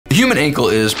human ankle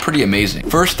is pretty amazing.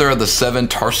 First, there are the 7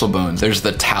 tarsal bones. There's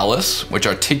the talus, which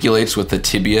articulates with the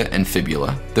tibia and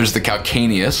fibula. There's the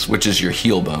calcaneus, which is your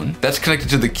heel bone. That's connected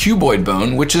to the cuboid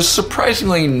bone, which is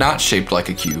surprisingly not shaped like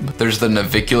a cube. There's the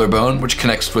navicular bone, which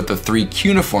connects with the 3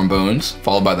 cuneiform bones,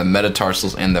 followed by the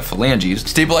metatarsals and the phalanges.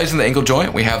 Stabilizing the ankle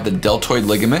joint, we have the deltoid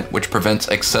ligament, which prevents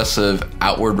excessive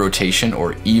outward rotation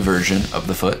or eversion of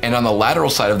the foot. And on the lateral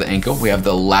side of the ankle, we have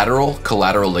the lateral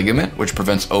collateral ligament, which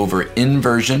prevents over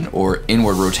inversion or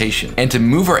inward rotation. And to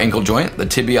move our ankle joint, the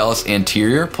tibialis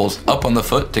anterior pulls up on the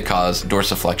foot to cause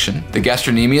dorsiflexion. The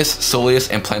gastrocnemius,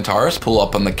 soleus, and plantaris pull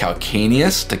up on the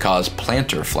calcaneus to cause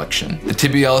plantar flexion. The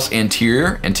tibialis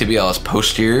anterior and tibialis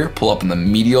posterior pull up on the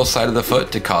medial side of the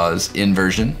foot to cause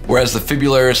inversion, whereas the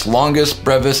fibularis longus,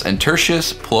 brevis, and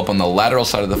tertius pull up on the lateral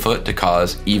side of the foot to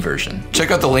cause eversion. Check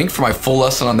out the link for my full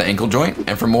lesson on the ankle joint,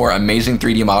 and for more amazing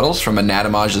 3D models from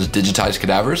Anatomage's digitized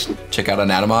cadavers, check out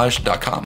anatomage.com.